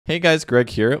Hey guys, Greg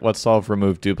here. Let's solve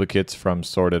remove duplicates from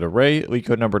sorted array,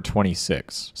 Leetcode number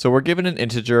 26. So we're given an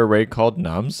integer array called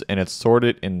nums, and it's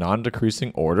sorted in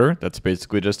non-decreasing order. That's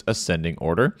basically just ascending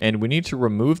order. And we need to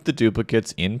remove the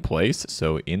duplicates in place,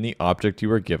 so in the object you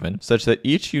were given, such that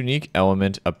each unique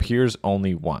element appears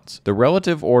only once. The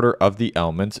relative order of the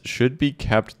elements should be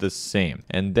kept the same,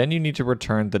 and then you need to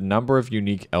return the number of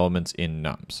unique elements in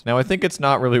nums. Now I think it's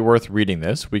not really worth reading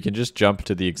this. We can just jump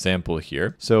to the example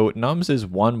here. So nums is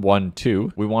 1, 1,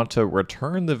 2. We want to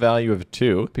return the value of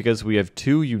 2 because we have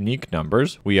two unique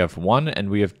numbers. We have 1 and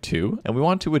we have 2, and we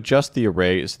want to adjust the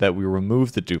array so that we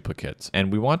remove the duplicates, and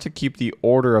we want to keep the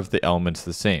order of the elements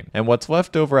the same. And what's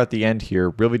left over at the end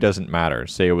here really doesn't matter.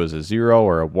 Say it was a 0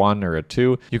 or a 1 or a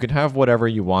 2, you can have whatever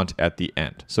you want at the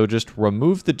end. So just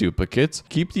remove the duplicates,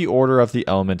 keep the order of the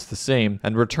elements the same,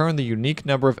 and return the unique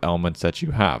number of elements that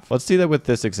you have. Let's see that with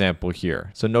this example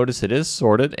here. So notice it is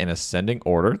sorted in ascending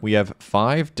order. We have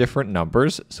 5 different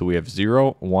numbers. So we have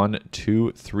 0, 1,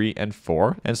 2, 3, and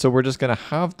 4. And so we're just going to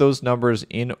have those numbers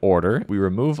in order. We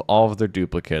remove all of their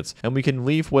duplicates, and we can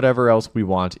leave whatever else we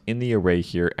want in the array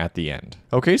here at the end.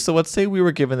 Okay, so let's say we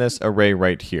were given this array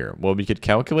right here. Well, we could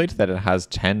calculate that it has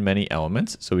 10 many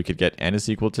elements. So we could get n is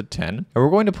equal to 10. And we're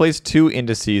going to place two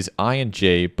indices, I and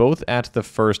j, both at the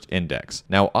first index.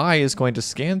 Now, I is going to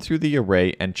scan through the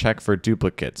array and check for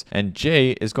duplicates, and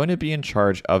j is going to be in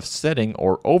charge of setting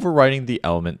or overwriting the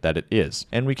element that it is.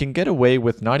 And we can get away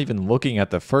with not even looking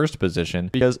at the first position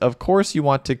because of course you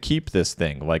want to keep this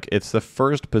thing. Like, it's the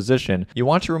first position. You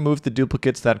want to remove the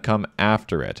duplicates that come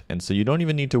after it. And so you don't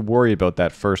even need to worry about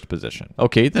that first position.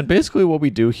 Okay, then basically what we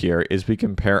do here is we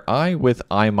compare I with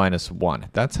I minus 1.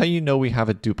 That's how you know we have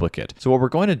a duplicate. So what we're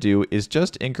going to do is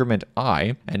just increment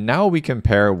I, and now we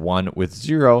compare 1 with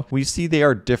 0. We see they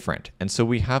are different, and so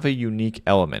we have a unique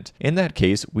element. In that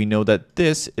case, we know that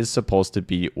this is supposed to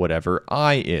be whatever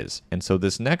I is. And so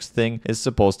this next thing is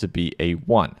supposed to be a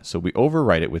 1. So we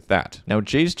overwrite it with that. Now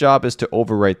j's job is to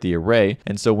overwrite the array.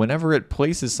 And so whenever it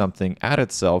places something at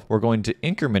itself, we're going to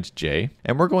increment j,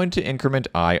 and we're going to increment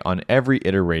I on every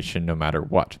iteration no matter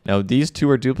what. Now these two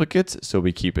are duplicates, so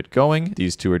we keep it going.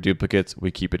 These two are duplicates,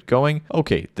 we keep it going.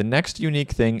 Okay, the next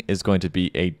unique thing is going to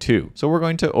be a 2. So we're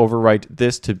going to overwrite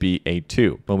this to be a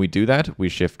 2. When we do that, we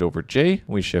shift over j,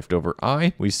 we shift over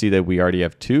I. We see that we already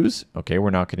have 2s. Okay, we're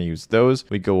not going to use those.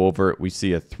 We go over, we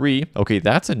see a 3. Okay,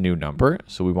 that's a new number.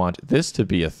 So we want this to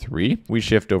be a 3. We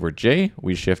shift over j,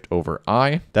 we shift over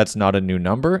I. That's not a new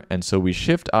number. And so we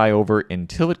shift I over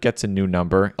until it gets a new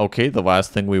number. Okay, the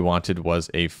last thing we wanted was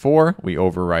a 4. We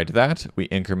override that. We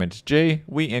increment j,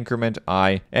 we increment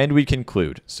I, and we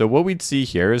conclude. So what we'd see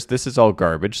here is this is all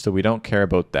garbage, so we don't care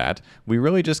about that. We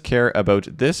really just care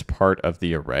about this part of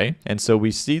the array. And so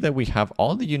we see that we have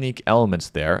all the unique elements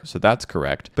there, so that's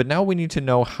correct. But now we need to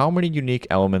know how many unique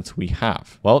elements we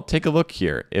have. Well, take a look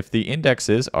here. If the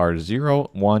indexes are 0,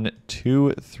 1,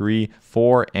 2, 3,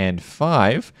 4, and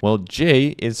 5, well,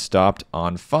 j is stopped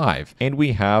on 5. And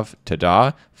we have,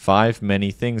 ta-da, 5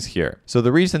 many things here. So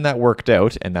the reason that worked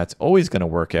out, and that's always going to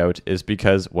work out, is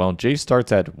because, well, j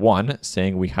starts at 1,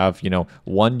 saying we have,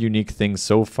 one unique thing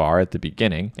so far at the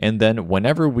beginning. And then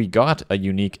whenever we got a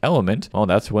unique element, well,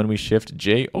 that's when we shift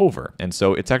j over. And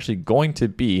so it's actually going to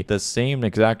be the same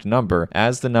exact number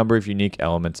as the number of unique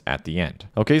elements at the end.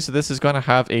 Okay, so this is going to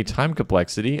have a time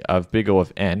complexity of big O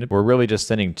of n. We're really just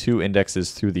sending two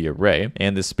indexes through the array.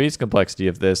 And the space complexity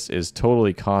of this is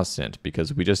totally constant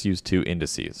because we just use two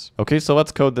indices. Okay, so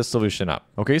let's code this solution up.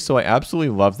 Okay, so I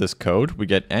absolutely love this code. We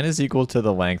get n is equal to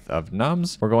the length of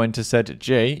nums. We're going to set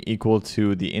j equal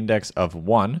to the index of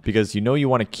 1 because you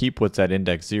want to keep what's at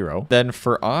index 0. Then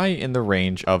for I in the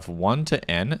range of 1 to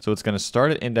n, so it's going to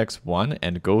start at index 1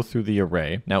 and go through the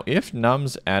array. Now if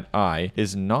nums at I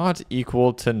is not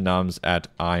equal to nums at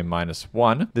I minus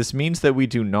 1, this means that we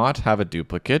do not have a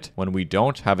duplicate. When we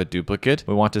don't have a duplicate,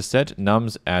 we want to set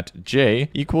nums at j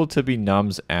equal to be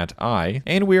nums at I,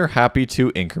 and we are happy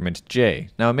to increment j.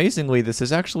 Now amazingly, this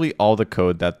is actually all the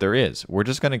code that there is. We're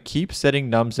just going to keep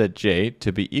setting nums at j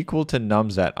to be equal to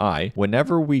nums at I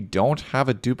whenever we don't have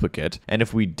a duplicate. And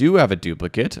if we do have a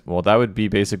duplicate, well, that would be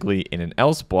basically in an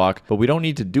else block, but we don't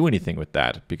need to do anything with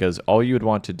that because all you would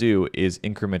want to do is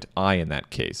increment I in that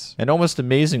case. And almost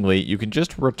amazingly, you can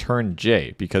just return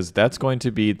j because that's going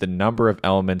to be the number of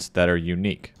elements that are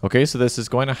unique. Okay, so this is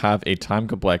going to have a time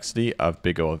complexity of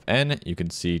big O of n. You can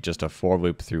see just a for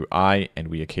loop through I, and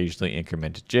we occasionally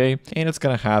increment j, and it's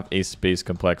going to have a space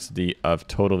complexity of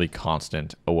totally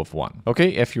constant O of 1. Okay,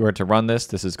 if you were to run this,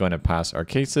 this is going to pass our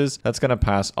cases. That's going to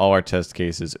pass all our test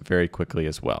cases very quickly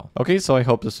as well. Okay, so I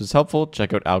hope this was helpful.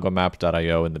 Check out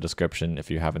algomap.io in the description if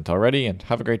you haven't already, and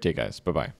have a great day, guys. Bye-bye.